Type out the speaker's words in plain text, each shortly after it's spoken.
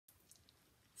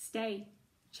next day,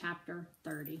 chapter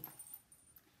 30.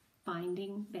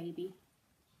 Finding Baby.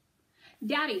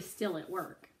 Daddy's still at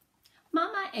work.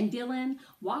 Mama and Dylan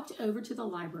walked over to the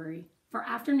library for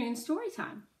afternoon story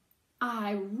time.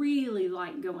 I really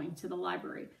like going to the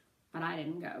library, but I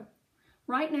didn't go.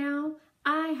 Right now,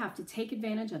 I have to take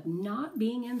advantage of not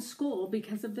being in school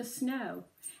because of the snow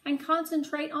and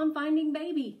concentrate on finding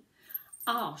Baby.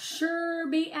 I'll sure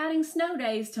be adding snow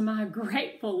days to my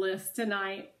grateful list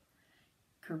tonight.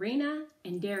 Karina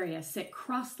and Daria sit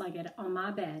cross-legged on my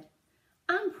bed.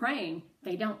 I'm praying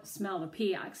they don't smell the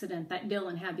pee accident that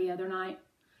Dylan had the other night.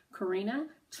 Karina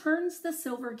turns the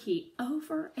silver key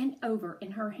over and over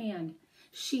in her hand.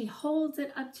 She holds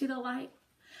it up to the light.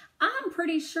 I'm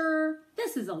pretty sure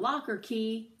this is a locker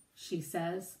key, she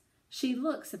says. She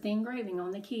looks at the engraving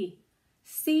on the key.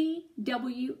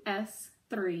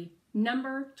 CWS3,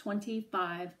 number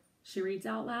 25, she reads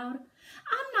out loud.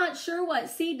 I'm not sure what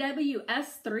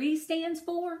CWS3 stands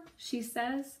for, she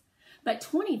says, but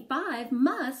 25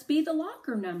 must be the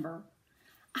locker number.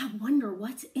 I wonder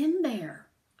what's in there,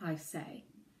 I say.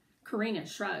 Karina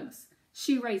shrugs.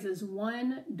 She raises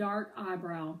one dark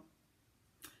eyebrow.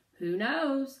 Who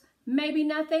knows? Maybe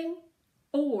nothing,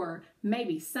 or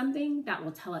maybe something that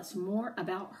will tell us more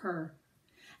about her.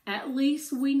 At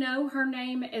least we know her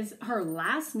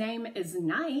last name is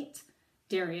Knight,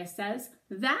 Daria says.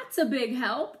 That's a big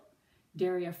help.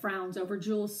 Daria frowns over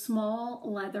Jules' small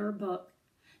leather book.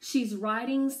 She's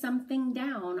writing something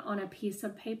down on a piece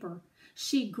of paper.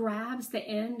 She grabs the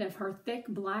end of her thick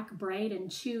black braid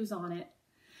and chews on it.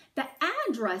 The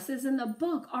addresses in the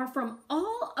book are from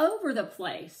all over the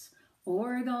place.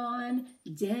 Oregon,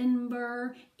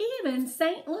 Denver, even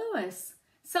St. Louis.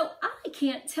 So I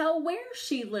can't tell where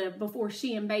she lived before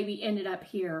she and Baby ended up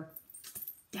here.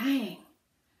 Dang.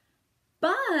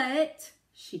 But,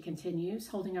 she continues,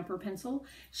 holding up her pencil,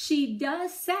 she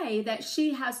does say that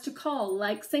she has to call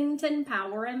Lexington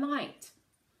Power and Light.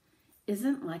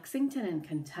 Isn't Lexington in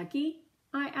Kentucky?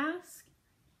 I ask.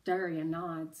 Daria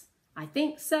nods. I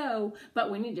think so,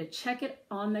 but we need to check it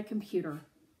on the computer.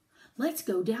 Let's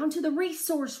go down to the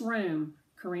resource room,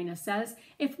 Karina says.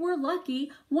 If we're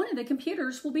lucky, one of the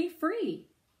computers will be free.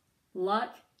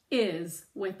 Luck is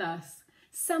with us.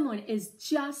 Someone is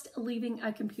just leaving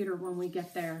a computer when we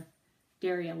get there.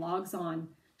 Daria logs on.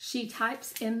 She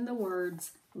types in the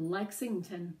words,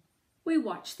 Lexington. We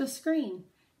watch the screen.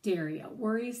 Daria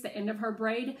worries the end of her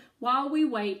braid while we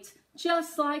wait,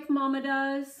 just like Mama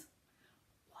does.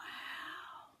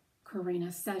 Wow,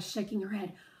 Karina says, shaking her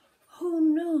head.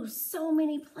 Who knew so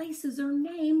many places are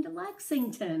named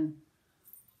Lexington?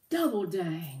 Double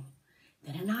dang.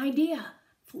 Then an idea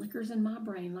flickers in my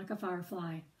brain like a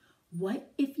firefly.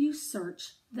 What if you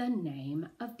search the name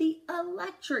of the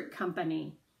electric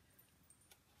company?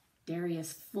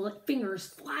 Daria's fingers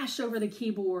flash over the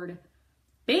keyboard.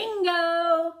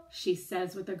 Bingo, she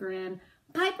says with a grin.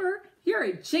 Piper, you're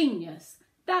a genius.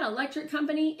 That electric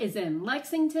company is in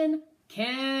Lexington,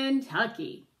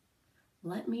 Kentucky.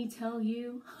 Let me tell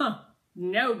you,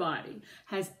 nobody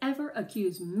has ever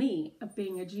accused me of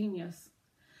being a genius.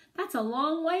 That's a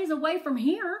long ways away from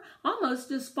here,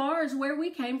 almost as far as where we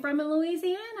came from in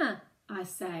Louisiana, I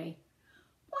say.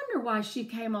 Wonder why she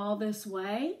came all this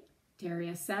way,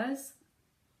 Daria says.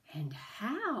 And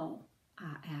how,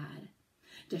 I add.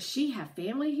 Does she have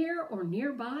family here or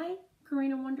nearby?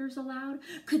 Karina wonders aloud.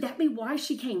 Could that be why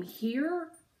she came here?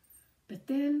 But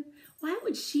then, why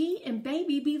would she and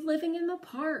Baby be living in the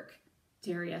park?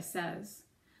 Daria says.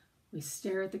 We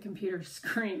stare at the computer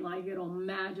screen like it'll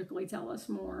magically tell us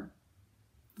more.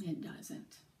 It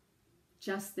doesn't.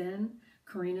 Just then,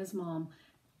 Karina's mom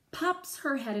pops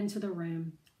her head into the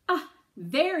room. Ah,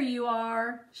 there you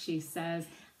are, she says.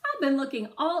 I've been looking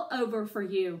all over for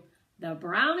you. The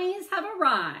brownies have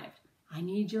arrived. I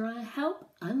need your help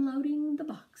unloading the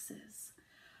boxes.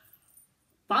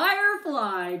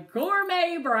 Firefly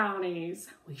gourmet brownies.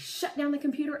 We shut down the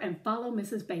computer and follow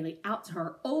Mrs. Bailey out to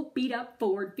her old beat-up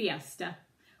Ford Fiesta,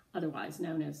 otherwise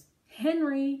known as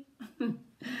Henry.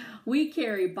 We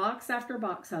carry box after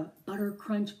box of Butter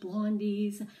Crunch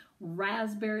Blondies,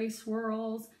 Raspberry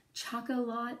Swirls,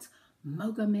 Chocolate,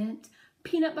 Mocha Mint,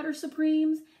 Peanut Butter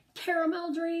Supremes,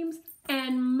 Caramel Dreams,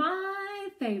 and my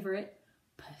favorite,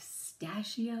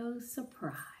 Pistachio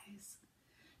Surprise.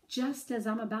 Just as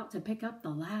I'm about to pick up the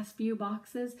last few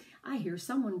boxes, I hear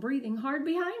someone breathing hard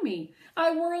behind me.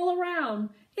 I whirl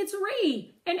around. It's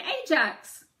Ree and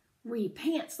Ajax. Ree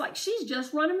pants like she's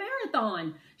just run a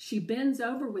marathon. She bends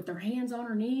over with her hands on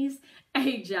her knees.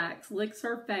 Ajax licks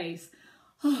her face.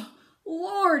 Oh,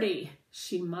 Lordy,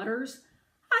 she mutters.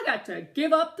 I got to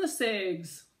give up the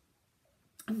cigs.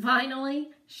 Finally,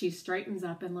 She straightens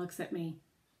up and looks at me.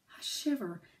 I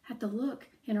shiver at the look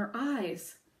in her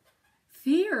eyes.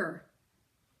 Fear.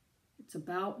 It's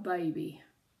about baby.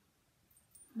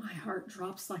 My heart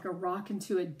drops like a rock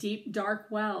into a deep, dark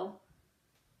well.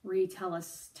 Ree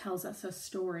tells us a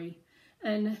story,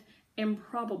 an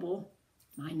improbable,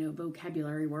 my no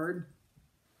vocabulary word,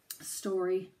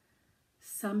 story.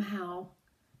 Somehow,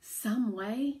 some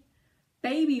way,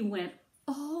 baby went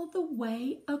all the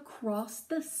way across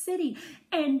the city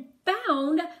and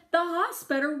found the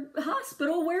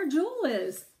hospital where Jewel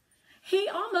is. He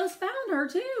almost found her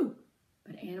too,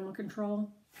 but animal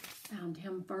control found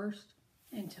him first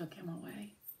and took him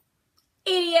away.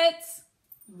 Idiots!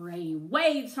 Ray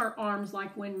waves her arms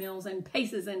like windmills and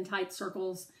paces in tight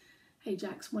circles.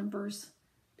 Ajax whimpers.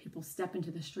 People step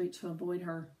into the street to avoid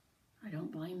her. I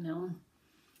don't blame them.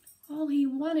 All he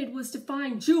wanted was to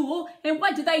find Jewel, and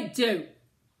what did they do?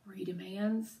 Ree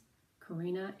demands.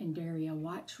 Karina and Daria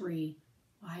watch Ree,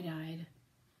 wide-eyed.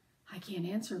 I can't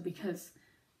answer because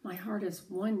my heart is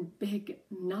one big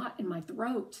knot in my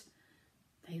throat.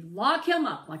 They lock him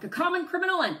up like a common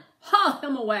criminal and haul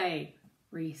him away.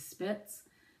 Ree spits.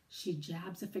 She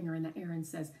jabs a finger in the air and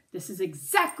says, "This is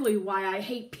exactly why I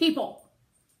hate people."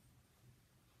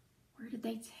 Where did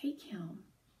they take him?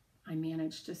 I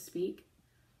managed to speak.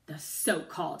 The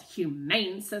so-called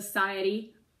Humane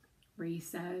Society, Ree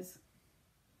says.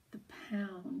 The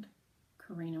pound,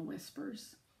 Karina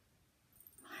whispers.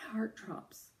 My heart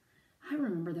drops. I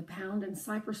remember the pound in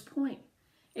Cypress Point.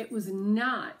 It was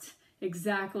not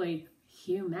exactly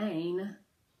humane.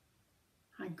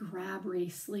 I grab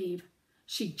Ree's sleeve.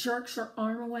 She jerks her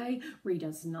arm away. Ree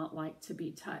does not like to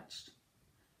be touched.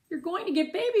 You're going to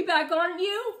get baby back, aren't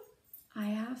you?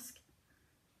 I ask.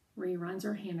 Ree runs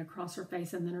her hand across her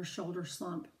face and then her shoulders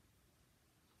slump.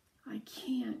 I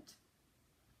can't.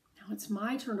 Now it's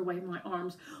my turn to wave my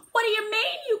arms. What do you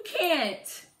mean you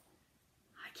can't?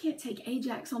 I can't take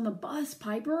Ajax on the bus,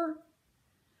 Piper.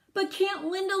 But can't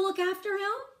Linda look after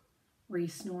him? Ree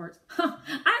snorts.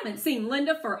 I haven't seen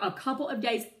Linda for a couple of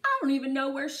days. I don't even know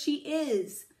where she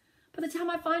is. By the time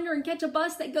I find her and catch a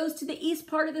bus that goes to the east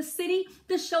part of the city,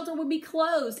 the shelter would be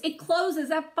closed. It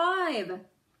closes at 5.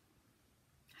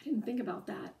 I didn't think about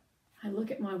that. I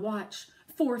look at my watch,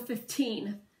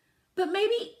 4:15. But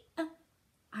maybe,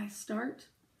 I start.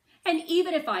 And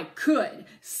even if I could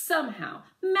somehow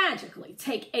magically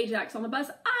take Ajax on the bus,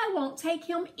 I won't take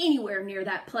him anywhere near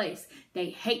that place.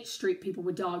 They hate street people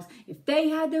with dogs. If they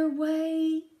had their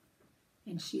way.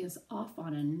 And she is off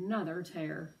on another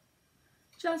tear.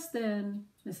 Just then,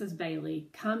 Mrs. Bailey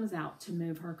comes out to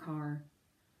move her car.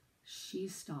 She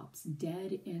stops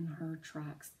dead in her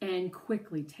tracks and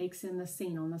quickly takes in the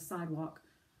scene on the sidewalk.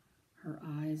 Her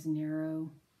eyes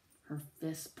narrow, her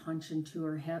fists punch into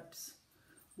her hips.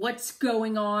 What's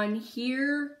going on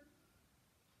here?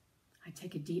 I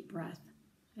take a deep breath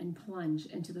and plunge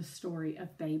into the story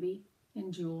of Baby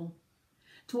and Jewel.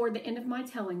 Toward the end of my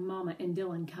telling, Mama and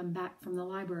Dylan come back from the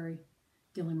library.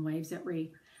 Dylan waves at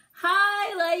Ree.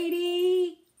 Hi,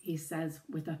 lady, he says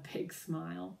with a big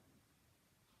smile.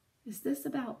 Is this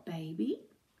about Baby?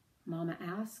 Mama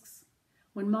asks.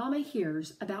 When Mama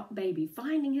hears about Baby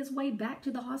finding his way back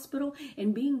to the hospital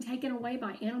and being taken away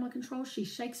by animal control, she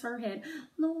shakes her head.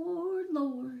 Lord,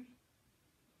 Lord,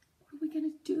 what are we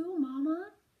going to do, Mama?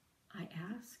 I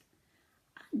ask.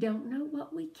 I don't know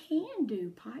what we can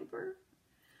do, Piper,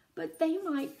 but they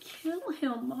might kill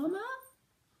him, Mama.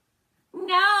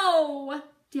 No,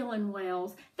 Dylan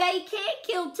wails. They can't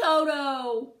kill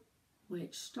Toto.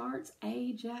 Which starts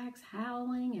Ajax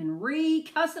howling and Ree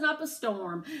cussing up a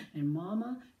storm and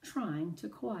Mama trying to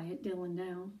quiet Dylan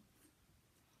down.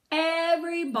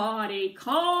 Everybody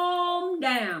calm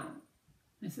down.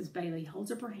 Mrs. Bailey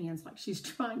holds up her hands like she's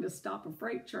trying to stop a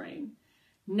freight train.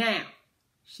 Now,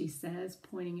 she says,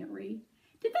 pointing at Ree,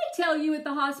 did they tell you at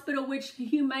the hospital which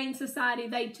humane society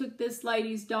they took this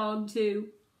lady's dog to?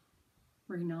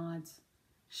 Ree nods.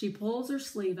 She pulls her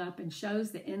sleeve up and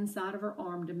shows the inside of her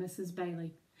arm to Mrs.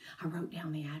 Bailey. I wrote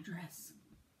down the address.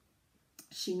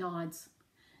 She nods.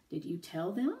 Did you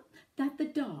tell them that the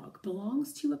dog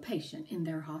belongs to a patient in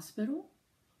their hospital?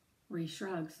 Ree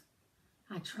shrugs.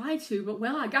 I tried to, but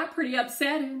well, I got pretty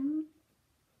upset and...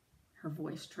 Her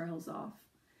voice trails off.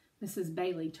 Mrs.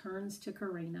 Bailey turns to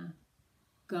Karina.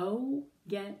 Go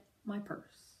get my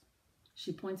purse.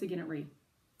 She points again at Ree.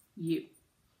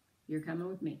 You're coming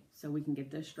with me so we can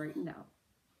get this straightened out.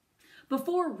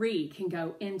 Before Ree can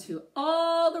go into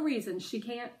all the reasons she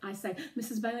can't, I say,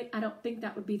 Mrs. Bailey, I don't think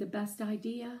that would be the best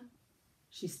idea.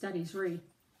 She studies Ree.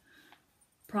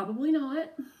 Probably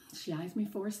not. She eyes me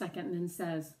for a second and then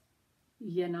says,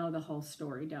 you know the whole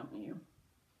story, don't you?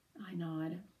 I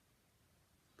nod.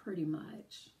 Pretty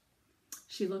much.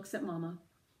 She looks at Mama.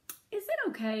 Is it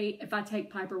okay if I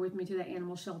take Piper with me to the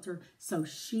animal shelter so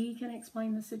she can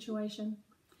explain the situation?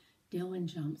 Dylan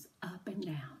jumps up and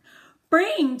down.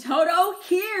 Bring Toto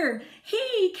here.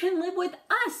 He can live with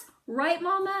us. Right,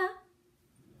 Mama?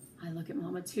 I look at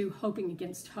Mama too, hoping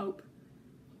against hope.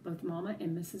 Both Mama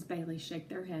and Mrs. Bailey shake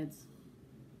their heads.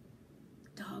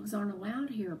 Dogs aren't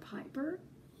allowed here, Piper,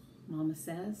 Mama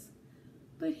says.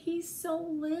 But he's so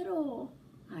little,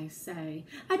 I say.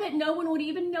 I bet no one would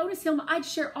even notice him. I'd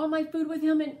share all my food with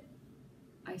him and...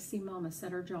 I see Mama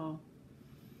set her jaw.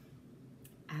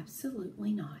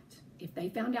 Absolutely not. If they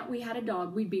found out we had a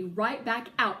dog, we'd be right back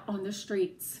out on the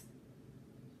streets.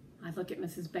 I look at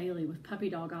Mrs. Bailey with puppy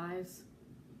dog eyes.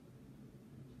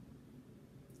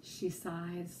 She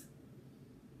sighs.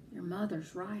 Your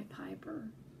mother's right, Piper.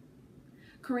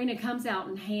 Karina comes out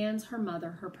and hands her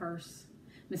mother her purse.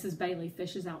 Mrs. Bailey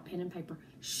fishes out pen and paper.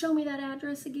 Show me that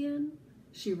address again.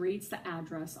 She reads the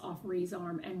address off Ree's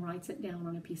arm and writes it down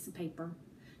on a piece of paper.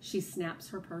 She snaps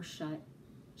her purse shut.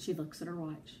 She looks at her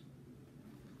watch.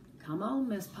 Come on,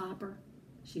 Miss Piper,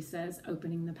 she says,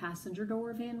 opening the passenger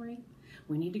door of Henry.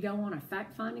 We need to go on a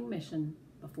fact-finding mission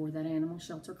before that animal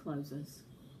shelter closes.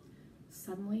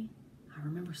 Suddenly, I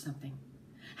remember something.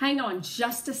 Hang on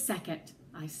just a second,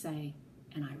 I say,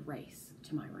 and I race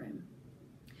to my room.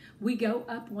 We go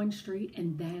up one street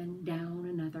and then down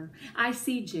another. I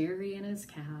see Jerry and his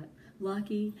cat,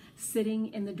 Lucky,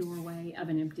 sitting in the doorway of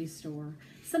an empty store.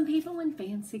 Some people in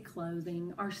fancy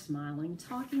clothing are smiling,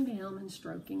 talking to him and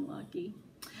stroking Lucky.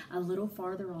 A little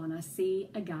farther on, I see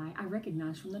a guy I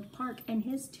recognize from the park and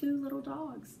his two little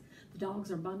dogs. The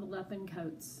dogs are bundled up in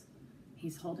coats.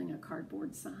 He's holding a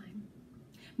cardboard sign.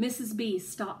 Mrs. B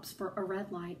stops for a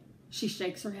red light. She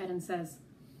shakes her head and says,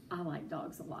 I like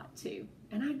dogs a lot too.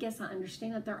 And I guess I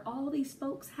understand that they're all these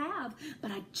folks have,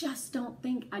 but I just don't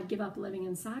think I'd give up living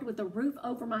inside with a roof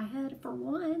over my head for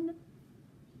one.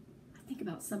 I think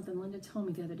about something Linda told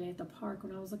me the other day at the park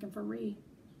when I was looking for Ree.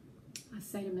 I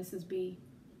say to Mrs. B,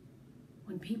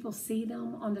 when people see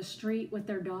them on the street with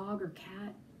their dog or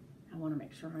cat, I want to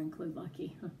make sure I include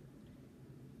Lucky.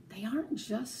 They aren't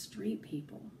just street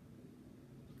people.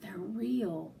 They're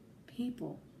real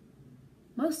people.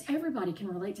 Most everybody can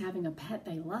relate to having a pet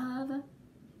they love.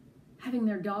 Having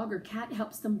their dog or cat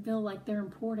helps them feel like they're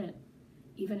important,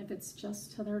 even if it's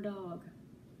just to their dog.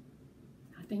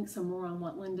 I think some more on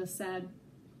what Linda said.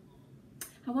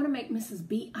 I want to make Mrs.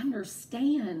 B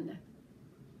understand.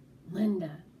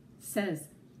 Linda says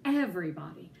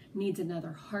everybody needs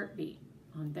another heartbeat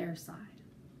on their side.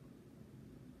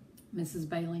 Mrs.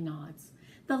 Bailey nods.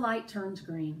 The light turns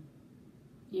green.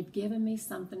 You've given me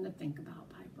something to think about,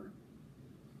 Piper.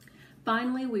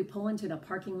 Finally, we pull into the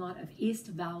parking lot of East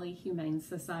Valley Humane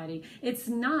Society. It's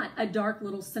not a dark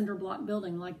little cinder block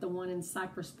building like the one in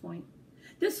Cypress Point.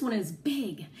 This one is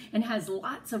big and has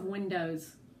lots of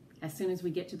windows. As soon as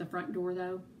we get to the front door,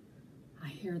 though, I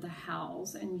hear the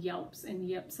howls and yelps and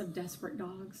yips of desperate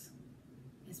dogs.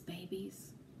 Is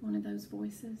Baby's one of those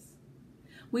voices?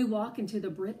 We walk into the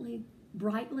brightly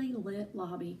lit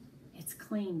lobby. It's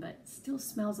clean, but still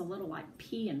smells a little like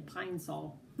pee and pine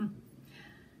sol.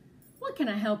 What can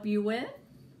I help you with?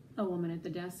 A woman at the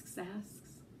desk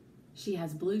asks. She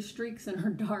has blue streaks in her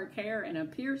dark hair and a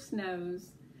pierced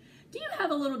nose. Do you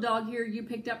have a little dog here you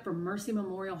picked up from Mercy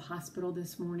Memorial Hospital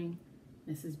this morning?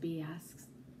 Mrs. B asks.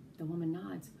 The woman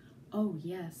nods. Oh,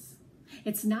 yes.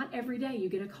 It's not every day you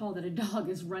get a call that a dog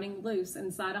is running loose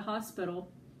inside a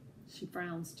hospital. She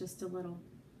frowns just a little.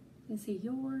 Is he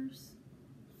yours?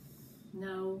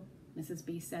 No, Mrs.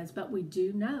 B says, but we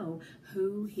do know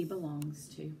who he belongs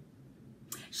to.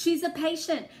 She's a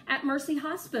patient at Mercy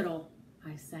Hospital,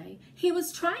 I say. He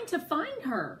was trying to find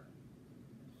her.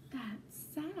 That's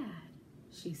sad,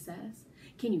 she says.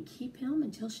 Can you keep him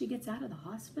until she gets out of the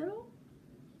hospital?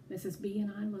 Mrs. B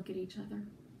and I look at each other,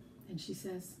 and she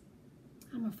says,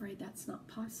 I'm afraid that's not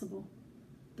possible.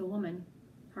 The woman,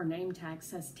 her name tag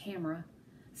says Tamara,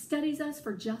 studies us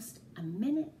for just a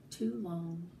minute too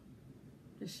long.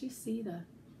 Does she see the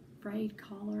frayed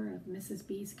collar of Mrs.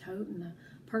 B's coat and the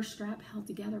purse strap held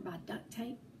together by duct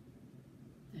tape?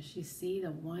 Does she see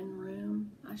the one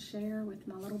room I share with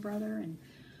my little brother and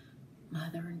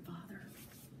mother and father?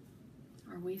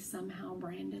 Are we somehow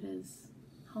branded as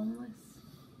homeless?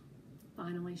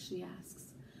 Finally, she asks,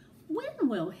 when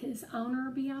will his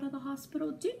owner be out of the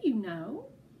hospital? Do you know?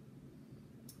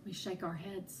 We shake our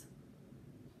heads.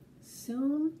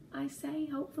 Soon, I say,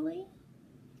 hopefully.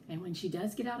 And when she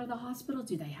does get out of the hospital,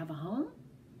 do they have a home?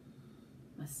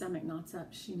 My stomach knots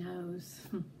up. She knows.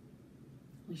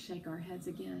 We shake our heads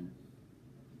again.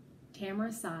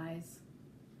 Tamara sighs.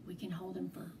 We can hold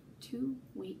him for 2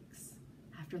 weeks.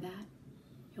 After that,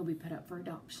 he'll be put up for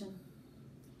adoption.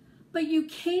 But you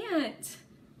can't,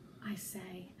 I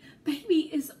say. Baby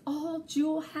is all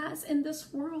Jewel has in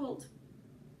this world.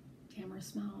 Tamara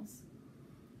smiles.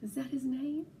 Is that his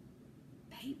name?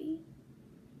 Baby?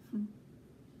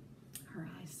 Her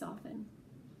eyes soften.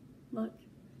 Look,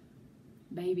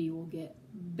 Baby will get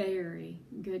very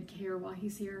good care while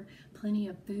he's here. Plenty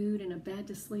of food and a bed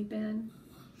to sleep in.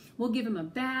 We'll give him a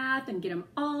bath and get him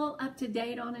all up to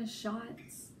date on his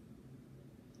shots.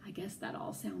 I guess that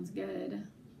all sounds good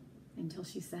until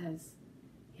she says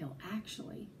he'll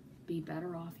actually be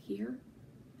better off here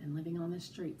than living on the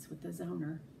streets with his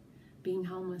owner. Being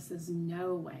homeless is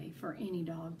no way for any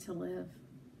dog to live.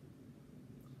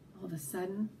 All of a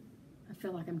sudden, I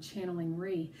feel like I'm channeling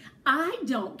Ree. I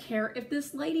don't care if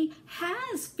this lady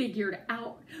has figured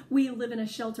out we live in a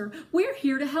shelter. We're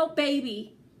here to help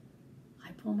Baby.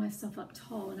 I pull myself up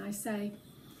tall and I say,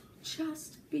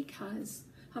 just because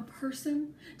a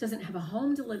person doesn't have a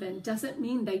home to live in doesn't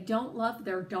mean they don't love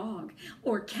their dog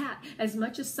or cat as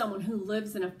much as someone who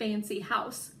lives in a fancy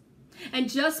house. And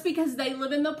just because they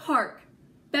live in the park,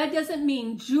 that doesn't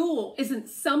mean Jewel isn't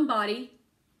somebody.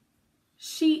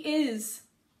 She is.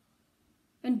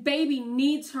 And Baby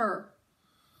needs her.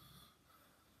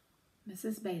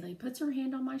 Mrs. Bailey puts her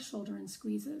hand on my shoulder and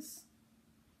squeezes.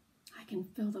 I can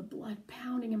feel the blood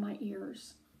pounding in my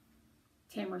ears.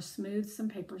 Tamara smooths some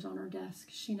papers on her desk.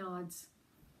 She nods.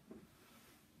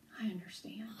 I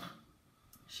understand.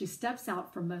 She steps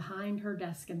out from behind her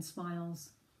desk and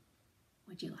smiles.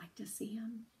 Would you like to see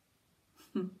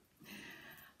him?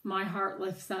 My heart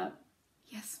lifts up.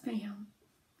 Yes, ma'am.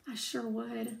 I sure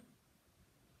would.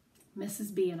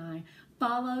 Mrs. B and I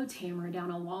follow Tamara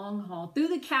down a long hall through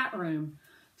the cat room.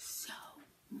 So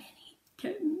many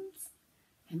kittens.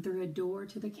 And through a door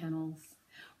to the kennels.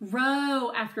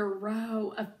 Row after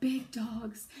row of big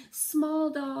dogs, small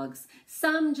dogs,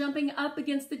 some jumping up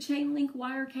against the chain link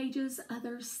wire cages,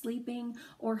 others sleeping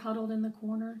or huddled in the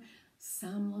corner.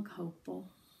 Some look hopeful.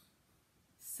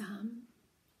 Some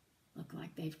look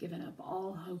like they've given up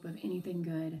all hope of anything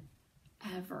good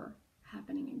ever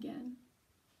happening again.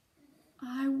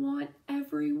 I want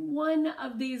every one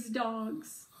of these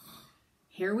dogs.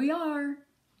 Here we are,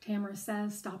 Tamara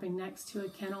says, stopping next to a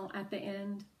kennel at the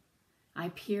end. I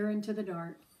peer into the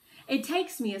dark. It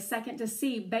takes me a second to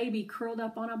see Baby curled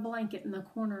up on a blanket in the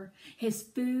corner. His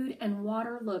food and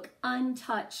water look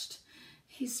untouched.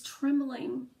 He's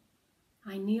trembling.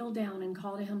 I kneel down and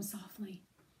call to him softly,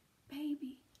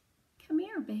 Baby, come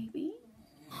here, Baby.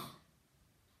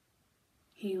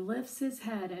 He lifts his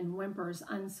head and whimpers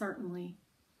uncertainly.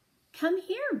 Come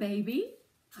here, Baby,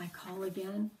 I call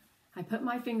again. I put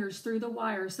my fingers through the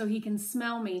wire so he can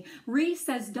smell me. Ree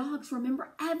says dogs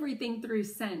remember everything through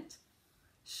scent.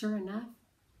 Sure enough,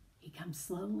 he comes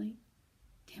slowly,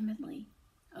 timidly,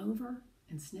 over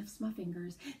and sniffs my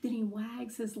fingers. Then he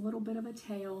wags his little bit of a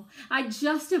tail. I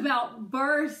just about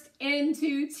burst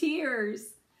into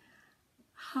tears.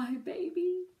 Hi,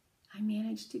 Baby. I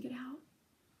managed to get out.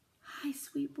 Hi,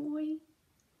 sweet boy.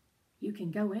 You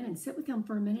can go in and sit with him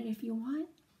for a minute if you want,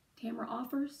 Tamara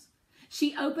offers.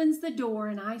 She opens the door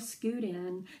and I scoot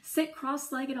in, sit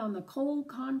cross-legged on the cold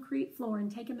concrete floor and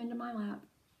take him into my lap.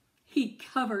 He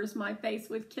covers my face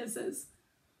with kisses.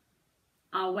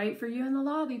 I'll wait for you in the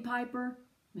lobby, Piper,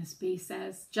 Miss B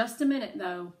says. Just a minute,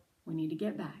 though. We need to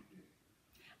get back.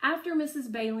 After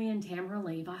Mrs. Bailey and Tamara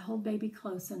leave, I hold Baby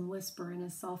close and whisper in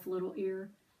his soft little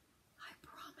ear, I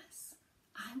promise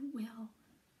I will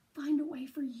find a way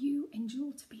for you and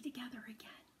Jewel to be together again.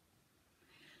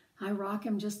 I rock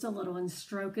him just a little and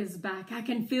stroke his back. I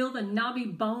can feel the knobby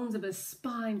bones of his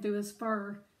spine through his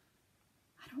fur.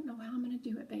 I don't know how I'm going to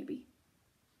do it, Baby,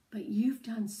 but you've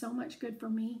done so much good for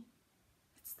me.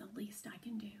 It's the least I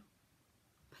can do.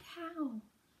 But how?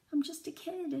 I'm just a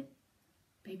kid.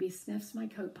 Baby sniffs my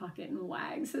coat pocket and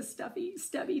wags his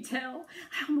stubby tail.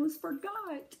 I almost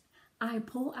forgot. I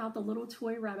pull out the little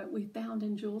toy rabbit we found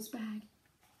in Jewel's bag.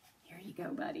 Here you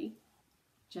go, buddy.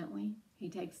 Gently, he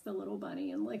takes the little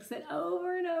bunny and licks it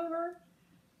over and over.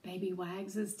 Baby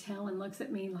wags his tail and looks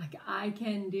at me like I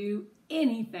can do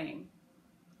anything.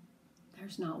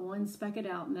 There's not one speck of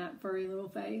doubt in that furry little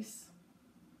face.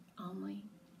 Only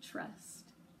trust.